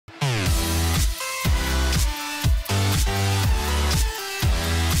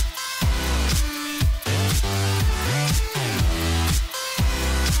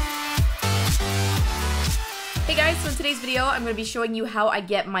today's video, I'm going to be showing you how I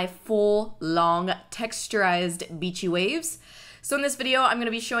get my full, long, texturized beachy waves. So in this video, I'm going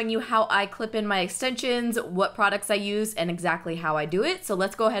to be showing you how I clip in my extensions, what products I use, and exactly how I do it. So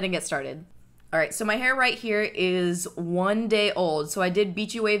let's go ahead and get started. Alright, so my hair right here is 1 day old. So I did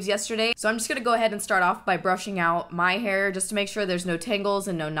beachy waves yesterday. So I'm just going to go ahead and start off by brushing out my hair just to make sure there's no tangles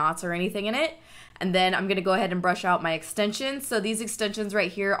and no knots or anything in it. And then I'm going to go ahead and brush out my extensions. So these extensions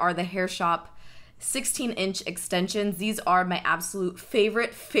right here are the Hair Shop 16-inch extensions. These are my absolute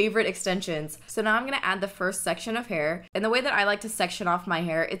favorite extensions. So now I'm gonna add the first section of hair. And the way that I like to section off my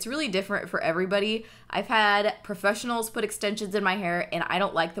hair, it's really different for everybody. I've had professionals put extensions in my hair and I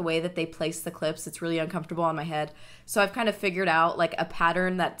don't like the way that they place the clips. It's really uncomfortable on my head. So I've kind of figured out like a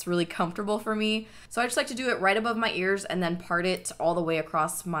pattern that's really comfortable for me. So I just like to do it right above my ears and then part it all the way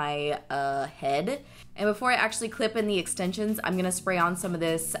across my head. And before I actually clip in the extensions, I'm gonna spray on some of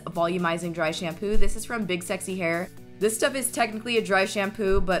this Volumizing dry shampoo. This is from Big Sexy Hair. This stuff is technically a dry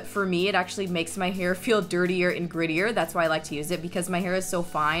shampoo, but for me, it actually makes my hair feel dirtier and grittier. That's why I like to use it, because my hair is so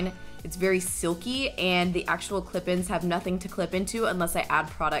fine. It's very silky, and the actual clip-ins have nothing to clip into unless I add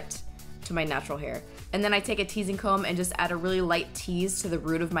product to my natural hair. And then I take a teasing comb and just add a really light tease to the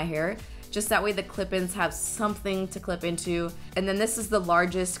root of my hair. Just that way the clip-ins have something to clip into. And then this is the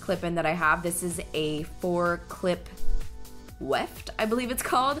largest clip-in that I have. This is a 4-clip weft, I believe it's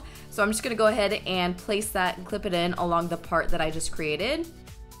called. So I'm just gonna go ahead and place that and clip it in along the part that I just created.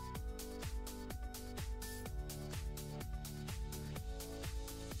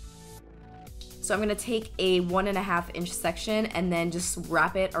 So I'm gonna take a 1.5-inch section and then just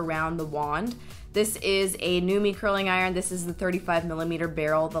wrap it around the wand. This is a Nume curling iron. This is the 35mm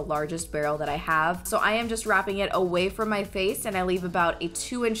barrel, the largest barrel that I have. So I am just wrapping it away from my face, and I leave about a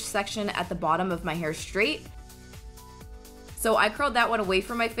 2-inch section at the bottom of my hair straight. So I curled that one away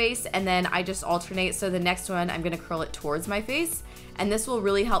from my face, and then I just alternate. So the next one, I'm gonna curl it towards my face. And this will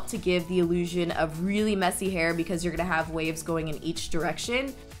really help to give the illusion of really messy hair because you're gonna have waves going in each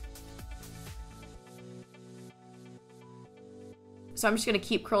direction. So I'm just gonna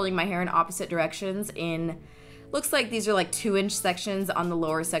keep curling my hair in opposite directions looks like these are like 2-inch sections on the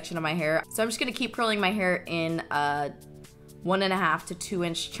lower section of my hair. So I'm just gonna keep curling my hair in 1.5 to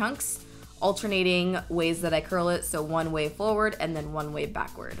 2-inch chunks, alternating ways that I curl it. So one way forward and then one way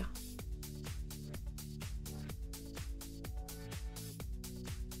backward.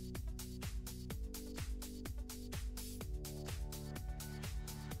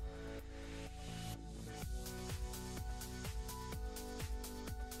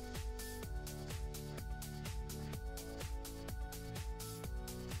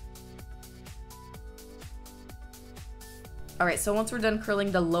 Alright, so once we're done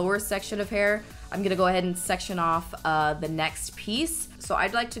curling the lower section of hair, I'm gonna go ahead and section off the next piece. So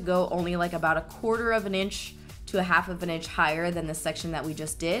I'd like to go only like about 1/4 of an inch to 1/2 of an inch higher than the section that we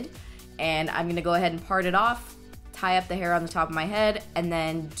just did. And I'm gonna go ahead and part it off, tie up the hair on the top of my head, and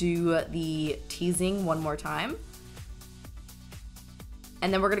then do the teasing one more time.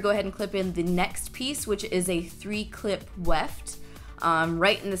 And then we're gonna go ahead and clip in the next piece, which is a 3-clip weft,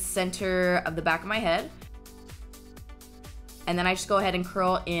 right in the center of the back of my head. And then I just go ahead and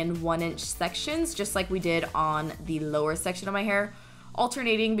curl in 1-inch sections, just like we did on the lower section of my hair,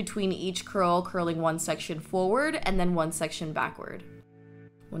 alternating between each curl, curling one section forward and then one section backward.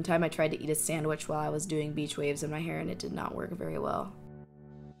 One time I tried to eat a sandwich while I was doing beach waves in my hair and it did not work very well.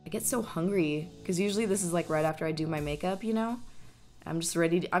 I get so hungry, because usually this is like right after I do my makeup, you know? I'm just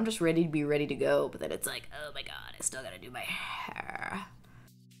ready to be ready to go, but then it's like, oh my god, I still gotta do my hair.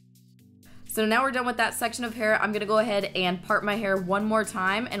 So now we're done with that section of hair. I'm gonna go ahead and part my hair one more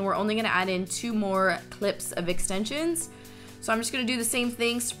time, and we're only gonna add in 2 more clips of extensions. So I'm just gonna do the same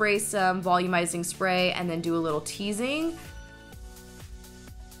thing, spray some volumizing spray, and then do a little teasing.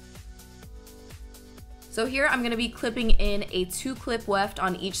 So here I'm gonna be clipping in a 2-clip weft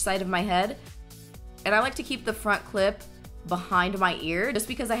on each side of my head. And I like to keep the front clip behind my ear just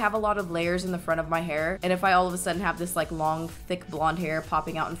because I have a lot of layers in the front of my hair. And if I all of a sudden have this like long, thick blonde hair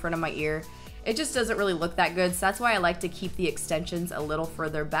popping out in front of my ear, it just doesn't really look that good. So that's why I like to keep the extensions a little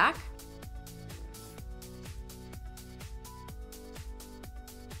further back.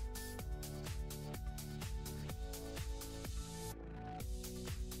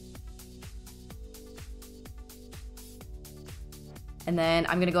 And then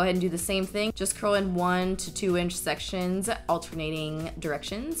I'm gonna go ahead and do the same thing. Just curl in 1 to 2-inch sections, alternating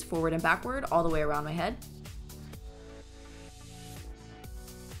directions, forward and backward, all the way around my head.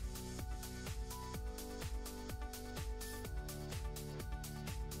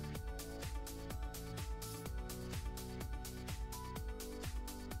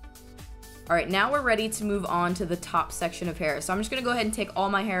 All right, now we're ready to move on to the top section of hair. So I'm just gonna go ahead and take all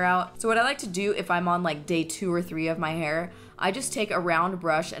my hair out. So what I like to do if I'm on like day 2 or 3 of my hair, I just take a round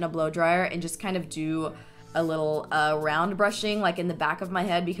brush and a blow dryer and just kind of do a little round brushing like in the back of my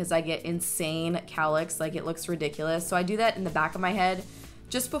head because I get insane cowlicks, like it looks ridiculous. So I do that in the back of my head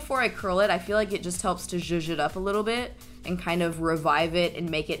just before I curl it. I feel like it just helps to zhuzh it up a little bit and kind of revive it and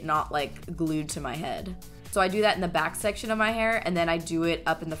make it not like glued to my head. So I do that in the back section of my hair, and then I do it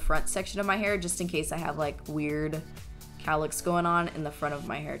up in the front section of my hair just in case I have like weird cowlicks going on in the front of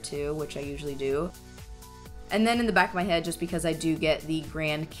my hair too, which I usually do. And then in the back of my head, just because I do get the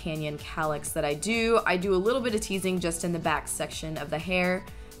Grand Canyon cowlicks that I do a little bit of teasing just in the back section of the hair.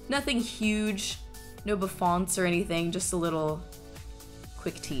 Nothing huge, no bouffants or anything, just a little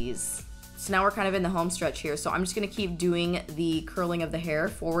quick tease. So now we're kind of in the home stretch here, so I'm just gonna keep doing the curling of the hair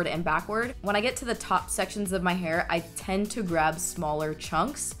forward and backward. When I get to the top sections of my hair, I tend to grab smaller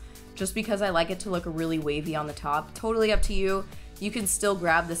chunks just because I like it to look really wavy on the top. Totally up to you. You can still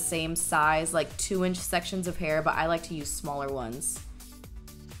grab the same size, like 2-inch sections of hair, but I like to use smaller ones.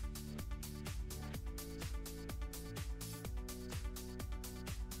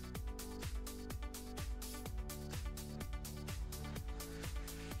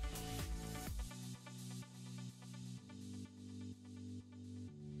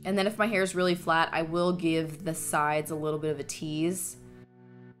 And then if my hair is really flat, I will give the sides a little bit of a tease.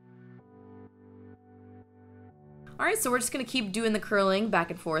 All right, so we're just gonna keep doing the curling back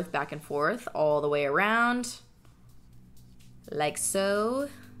and forth, all the way around, like so.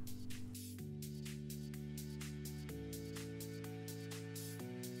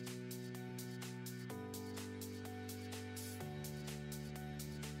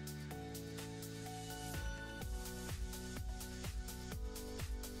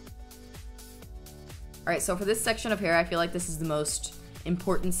 All right, so for this section of hair, I feel like this is the most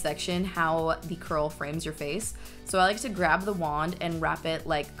important section, how the curl frames your face. So I like to grab the wand and wrap it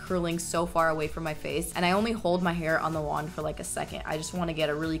like curling so far away from my face, and I only hold my hair on the wand for like a second. I just want to get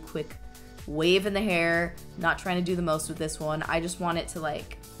a really quick wave in the hair, not trying to do the most with this one. I just want it to,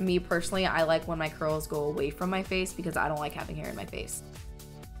 like, me personally, I like when my curls go away from my face because I don't like having hair in my face.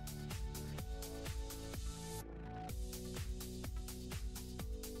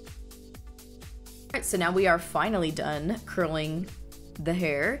 All right, so now we are finally done curling the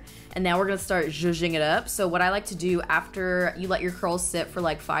hair, and now we're gonna start zhuzhing it up. So what I like to do after you let your curls sit for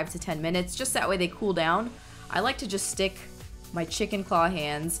like 5 to 10 minutes, just that way they cool down, I like to just stick my chicken claw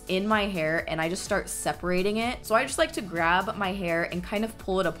hands in my hair and I just start separating it. So I just like to grab my hair and kind of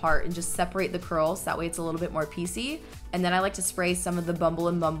pull it apart and just separate the curls, that way it's a little bit more piecey. And then I like to spray some of the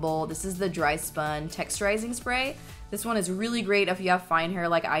Bumble Bumble. This is the Dryspun texturizing spray. This one is really great if you have fine hair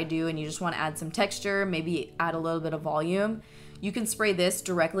like I do and you just want to add some texture, maybe add a little bit of volume. You can spray this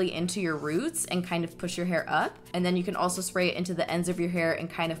directly into your roots and kind of push your hair up. And then you can also spray it into the ends of your hair and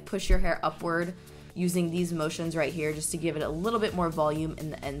kind of push your hair upward using these motions right here just to give it a little bit more volume in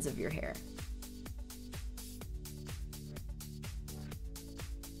the ends of your hair.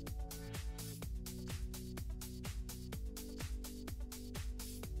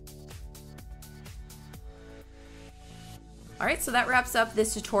 All right, so that wraps up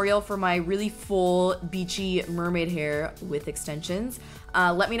this tutorial for my really full beachy mermaid hair with extensions.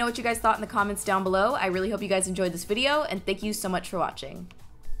 Let me know what you guys thought in the comments down below. I really hope you guys enjoyed this video, and thank you so much for watching.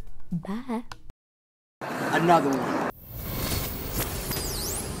 Bye. Another one.